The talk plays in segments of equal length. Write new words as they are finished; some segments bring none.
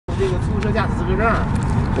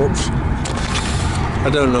Oops. I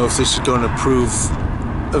don't know if this is going to prove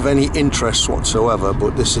of any interest whatsoever,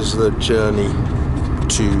 but this is the journey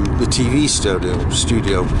to the TV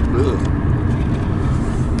studio. Ugh.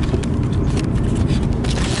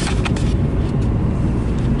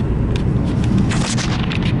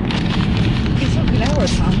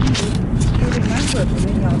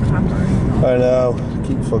 I know,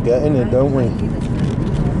 keep forgetting it, don't we?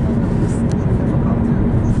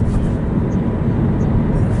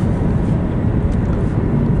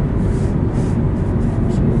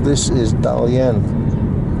 So this is Dalian.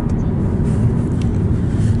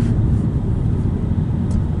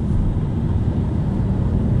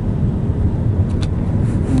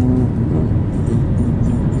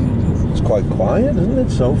 It's quite quiet, isn't it,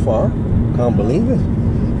 so far? Can't believe it.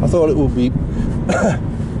 I thought it would be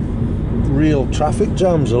real traffic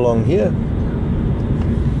jams along here.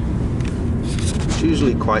 It's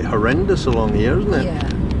usually quite horrendous along here, isn't it? Yeah.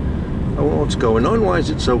 Oh, what's going on? Why is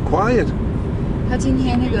it so quiet? 他今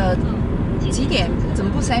天那个几点怎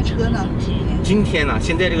么不塞车呢？今天呢，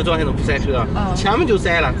现在这个状态都不塞车，前面就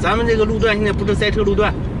塞了。咱们这个路段现在不是塞车路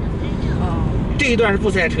段，这一段是不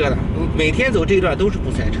塞车的。每天走这一段都是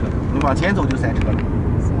不塞车的，你往前走就塞车了。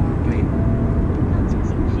是吧？对。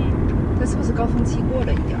这是不是高峰期过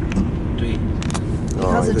了一点？对。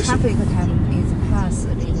Because the traffic time is past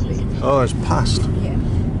a little bit. Oh, it's past. Yeah.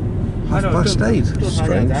 Past 8.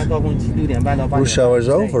 Strange. Rush hour is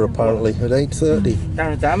over apparently at 8:30.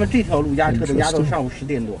 但是咱们这条路压车的压到上午10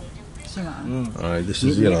点多。是吗？Alright, this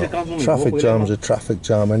is, you know, traffic jam's a traffic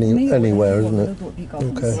jam anywhere, isn't it?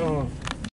 Okay.